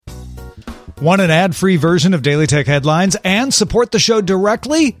Want an ad-free version of Daily Tech Headlines and support the show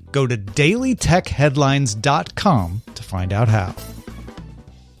directly? Go to dailytechheadlines.com to find out how.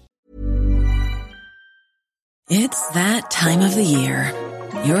 It's that time of the year.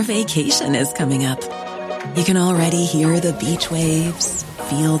 Your vacation is coming up. You can already hear the beach waves,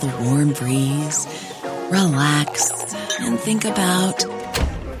 feel the warm breeze, relax, and think about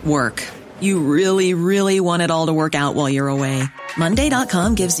work. You really, really want it all to work out while you're away.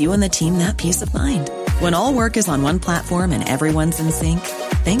 Monday.com gives you and the team that peace of mind. When all work is on one platform and everyone's in sync,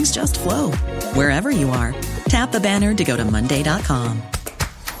 things just flow. Wherever you are, tap the banner to go to Monday.com.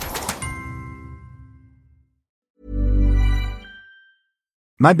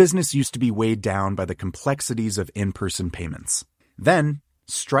 My business used to be weighed down by the complexities of in-person payments. Then,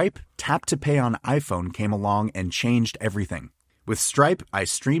 Stripe Tap to Pay on iPhone came along and changed everything. With Stripe, I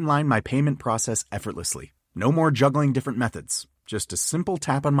streamlined my payment process effortlessly. No more juggling different methods. Just a simple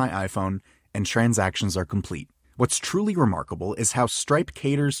tap on my iPhone and transactions are complete. What's truly remarkable is how Stripe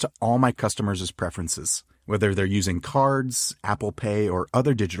caters to all my customers' preferences. Whether they're using cards, Apple Pay, or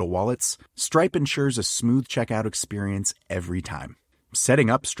other digital wallets, Stripe ensures a smooth checkout experience every time. Setting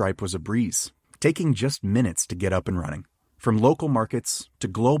up Stripe was a breeze, taking just minutes to get up and running. From local markets to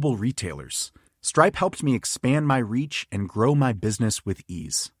global retailers, Stripe helped me expand my reach and grow my business with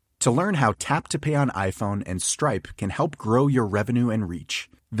ease. To learn how Tap to Pay on iPhone and Stripe can help grow your revenue and reach,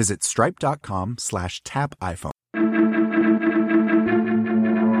 visit stripe.com/tapiphone.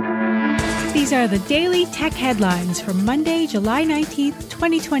 These are the Daily Tech Headlines for Monday, July 19th,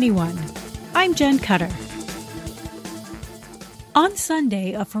 2021. I'm Jen Cutter. On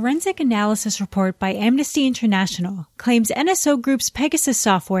Sunday, a forensic analysis report by Amnesty International claims NSO Group's Pegasus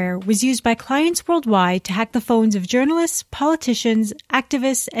software was used by clients worldwide to hack the phones of journalists, politicians,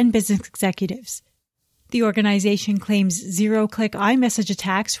 activists, and business executives. The organization claims zero-click iMessage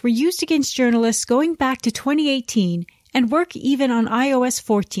attacks were used against journalists going back to 2018 and work even on iOS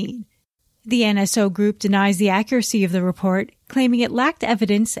 14. The NSO Group denies the accuracy of the report, claiming it lacked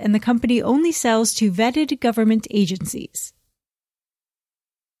evidence and the company only sells to vetted government agencies.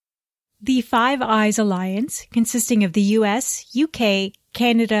 The Five Eyes Alliance, consisting of the US, UK,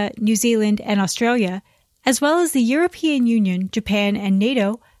 Canada, New Zealand, and Australia, as well as the European Union, Japan, and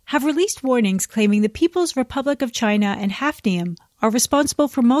NATO, have released warnings claiming the People's Republic of China and Hafnium are responsible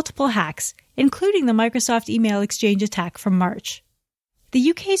for multiple hacks, including the Microsoft email exchange attack from March.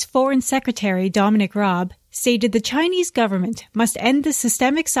 The UK's Foreign Secretary, Dominic Raab, stated the Chinese government must end the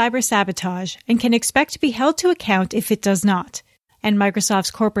systemic cyber sabotage and can expect to be held to account if it does not. And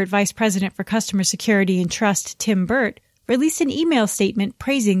Microsoft's corporate vice president for customer security and trust, Tim Burt, released an email statement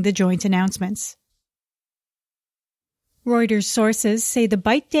praising the joint announcements. Reuters sources say the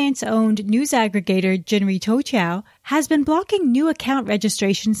ByteDance-owned news aggregator Jinri Toutiao has been blocking new account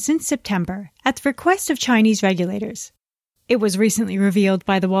registrations since September at the request of Chinese regulators. It was recently revealed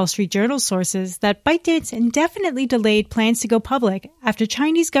by the Wall Street Journal sources that ByteDance indefinitely delayed plans to go public after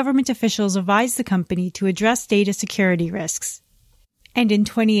Chinese government officials advised the company to address data security risks. And in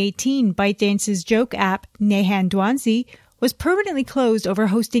 2018, ByteDance's joke app, Neihan Duanzi, was permanently closed over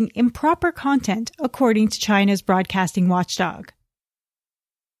hosting improper content, according to China's broadcasting watchdog.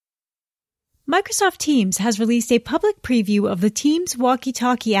 Microsoft Teams has released a public preview of the Teams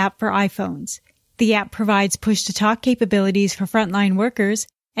walkie-talkie app for iPhones. The app provides push-to-talk capabilities for frontline workers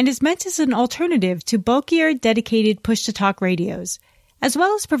and is meant as an alternative to bulkier, dedicated push-to-talk radios, as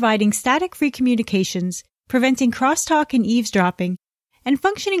well as providing static-free communications, preventing crosstalk and eavesdropping, and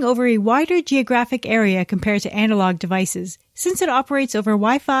functioning over a wider geographic area compared to analog devices, since it operates over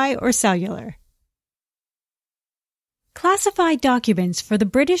Wi-Fi or cellular. Classified documents for the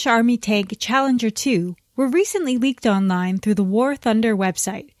British Army tank Challenger 2 were recently leaked online through the War Thunder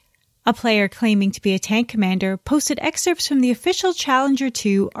website. A player claiming to be a tank commander posted excerpts from the official Challenger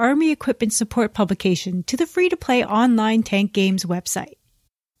 2 Army Equipment Support publication to the free-to-play online tank games website.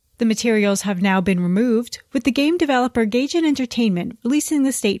 The materials have now been removed, with the game developer Gaijin Entertainment releasing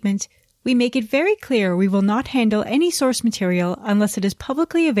the statement, "We make it very clear we will not handle any source material unless it is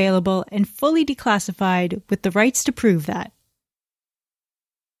publicly available and fully declassified with the rights to prove that."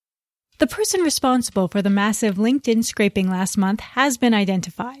 The person responsible for the massive LinkedIn scraping last month has been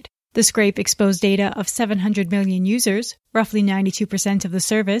identified. The scrape exposed data of 700 million users, roughly 92% of the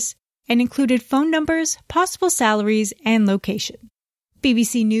service, and included phone numbers, possible salaries, and location.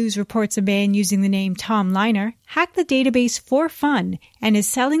 BBC News reports a man using the name Tom Liner hacked the database for fun and is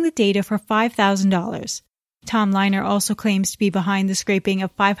selling the data for $5,000. Tom Liner also claims to be behind the scraping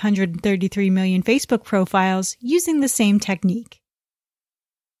of 533 million Facebook profiles using the same technique.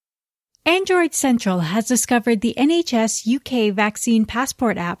 Android Central has discovered the NHS UK Vaccine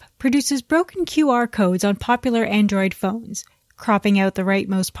Passport app produces broken QR codes on popular Android phones, cropping out the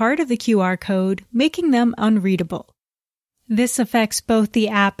rightmost part of the QR code, making them unreadable. This affects both the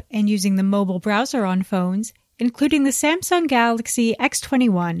app and using the mobile browser on phones, including the Samsung Galaxy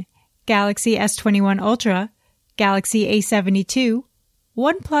X21, Galaxy S21 Ultra, Galaxy A72,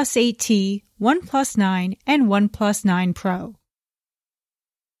 OnePlus 8T, OnePlus 9, and OnePlus 9 Pro.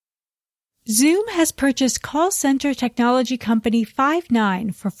 Zoom has purchased call center technology company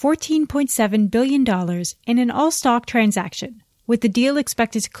Five9 for $14.7 billion in an all-stock transaction, with the deal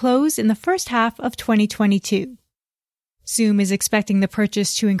expected to close in the first half of 2022. Zoom is expecting the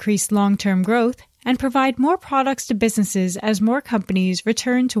purchase to increase long-term growth and provide more products to businesses as more companies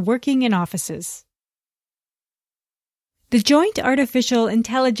return to working in offices. The Joint Artificial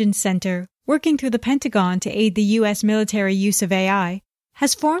Intelligence Center, working through the Pentagon to aid the U.S. military use of AI,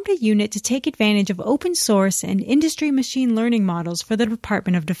 has formed a unit to take advantage of open source and industry machine learning models for the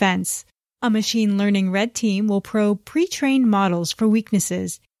Department of Defense. A machine learning red team will probe pre-trained models for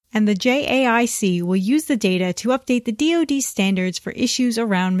weaknesses, and the JAIC will use the data to update the DoD standards for issues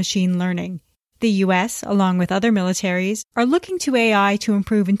around machine learning. The U.S., along with other militaries, are looking to AI to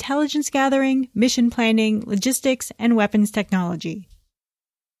improve intelligence gathering, mission planning, logistics, and weapons technology.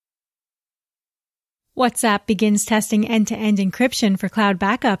 WhatsApp begins testing end-to-end encryption for cloud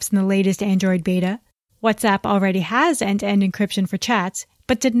backups in the latest Android beta. WhatsApp already has end-to-end encryption for chats,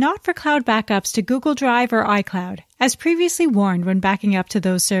 but did not for cloud backups to Google Drive or iCloud, as previously warned when backing up to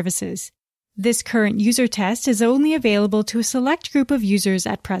those services. This current user test is only available to a select group of users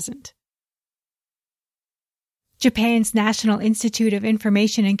at present. Japan's National Institute of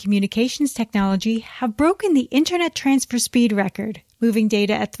Information and Communications Technology have broken the internet transfer speed record, moving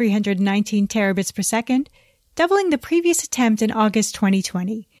data at 319 terabits per second, doubling the previous attempt in August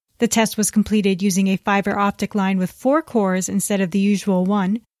 2020. The test was completed using a fiber optic line with 4 cores instead of the usual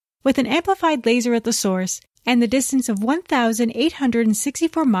 1, with an amplified laser at the source, and the distance of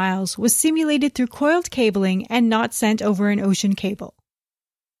 1,864 miles was simulated through coiled cabling and not sent over an ocean cable.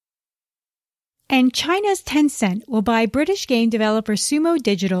 And China's Tencent will buy British game developer Sumo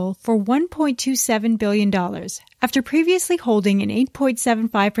Digital for $1.27 billion, after previously holding an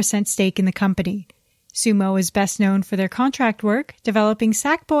 8.75% stake in the company. Sumo is best known for their contract work, developing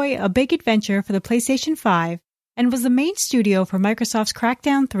Sackboy: A Big Adventure for the PlayStation 5, and was the main studio for Microsoft's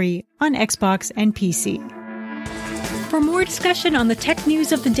Crackdown 3 on Xbox and PC. For more discussion on the tech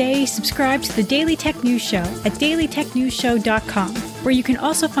news of the day, subscribe to the Daily Tech News Show at dailytechnewsshow.com, where you can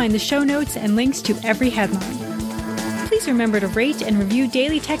also find the show notes and links to every headline. Please remember to rate and review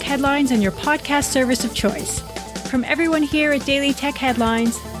Daily Tech Headlines on your podcast service of choice. From everyone here at Daily Tech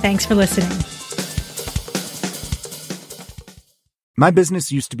Headlines, thanks for listening. My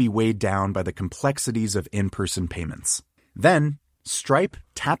business used to be weighed down by the complexities of in-person payments. Then, Stripe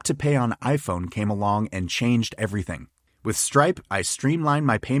Tap to Pay on iPhone came along and changed everything. With Stripe, I streamlined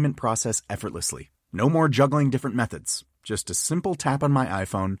my payment process effortlessly. No more juggling different methods. Just a simple tap on my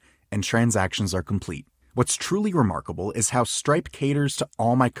iPhone and transactions are complete. What's truly remarkable is how Stripe caters to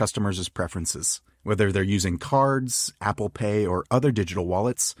all my customers' preferences. Whether they're using cards, Apple Pay, or other digital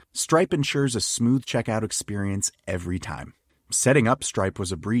wallets, Stripe ensures a smooth checkout experience every time. Setting up Stripe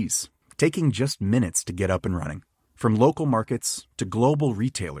was a breeze, taking just minutes to get up and running. From local markets to global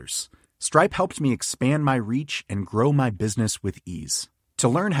retailers, Stripe helped me expand my reach and grow my business with ease. To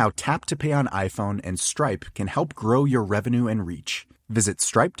learn how Tap to Pay on iPhone and Stripe can help grow your revenue and reach, visit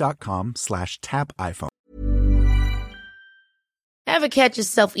stripe.com/tapiphone. Ever catch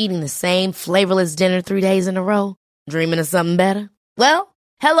yourself eating the same flavorless dinner 3 days in a row? Dreaming of something better? Well,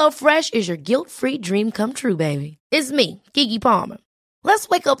 HelloFresh is your guilt-free dream come true, baby. It's me, Keke Palmer. Let's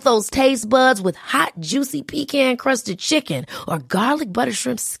wake up those taste buds with hot, juicy pecan-crusted chicken or garlic butter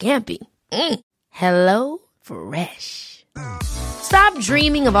shrimp scampi. Hello Fresh. Stop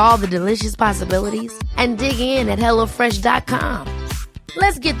dreaming of all the delicious possibilities and dig in at HelloFresh.com.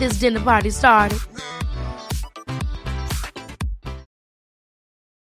 Let's get this dinner party started.